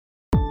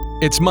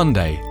It's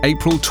Monday,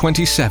 April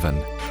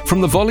 27. From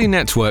the Volley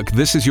Network,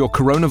 this is your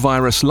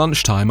coronavirus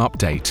lunchtime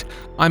update.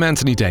 I'm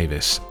Anthony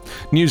Davis.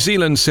 New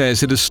Zealand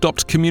says it has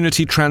stopped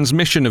community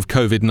transmission of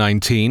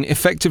COVID-19,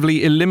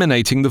 effectively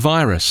eliminating the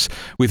virus.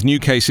 With new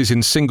cases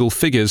in single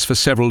figures for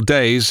several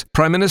days,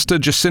 Prime Minister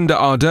Jacinda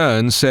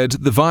Ardern said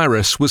the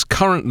virus was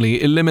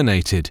currently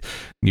eliminated.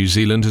 New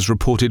Zealand has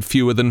reported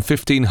fewer than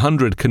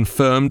 1,500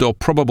 confirmed or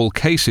probable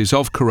cases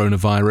of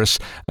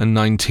coronavirus and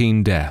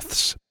 19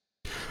 deaths.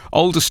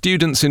 Older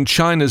students in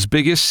China's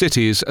biggest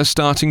cities are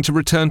starting to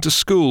return to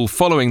school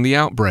following the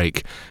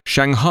outbreak.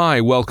 Shanghai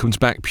welcomed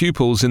back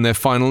pupils in their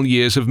final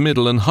years of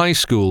middle and high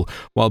school,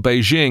 while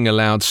Beijing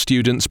allowed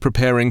students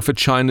preparing for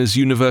China's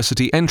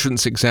university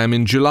entrance exam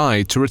in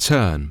July to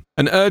return.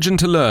 An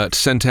urgent alert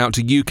sent out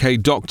to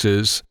UK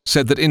doctors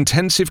said that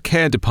intensive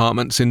care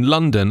departments in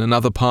London and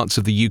other parts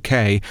of the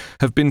UK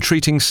have been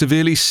treating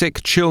severely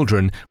sick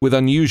children with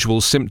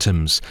unusual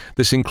symptoms.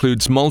 This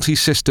includes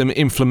multi-system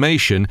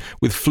inflammation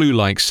with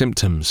flu-like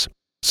symptoms.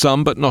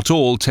 Some, but not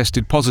all,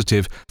 tested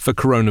positive for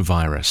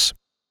coronavirus.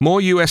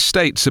 More US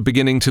states are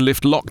beginning to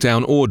lift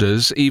lockdown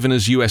orders, even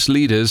as US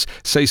leaders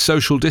say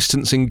social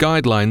distancing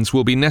guidelines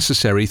will be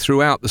necessary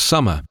throughout the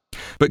summer.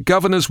 But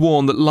governors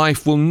warn that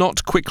life will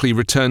not quickly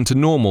return to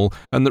normal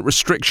and that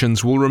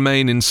restrictions will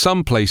remain in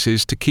some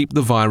places to keep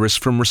the virus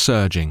from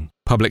resurging.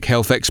 Public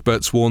health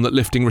experts warn that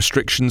lifting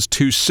restrictions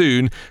too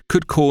soon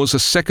could cause a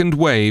second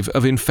wave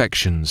of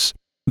infections.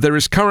 There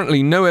is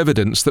currently no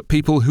evidence that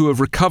people who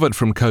have recovered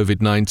from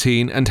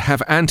COVID-19 and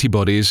have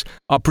antibodies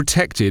are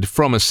protected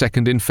from a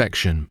second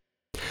infection.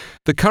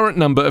 The current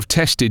number of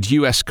tested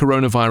US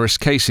coronavirus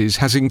cases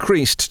has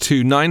increased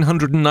to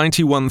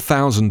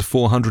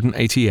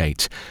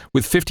 991,488,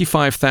 with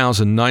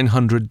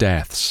 55,900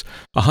 deaths.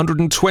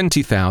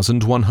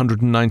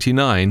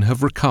 120,199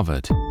 have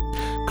recovered.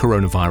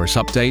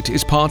 Coronavirus Update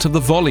is part of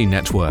the Volley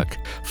Network.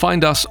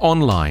 Find us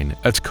online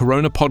at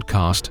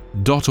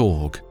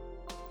coronapodcast.org.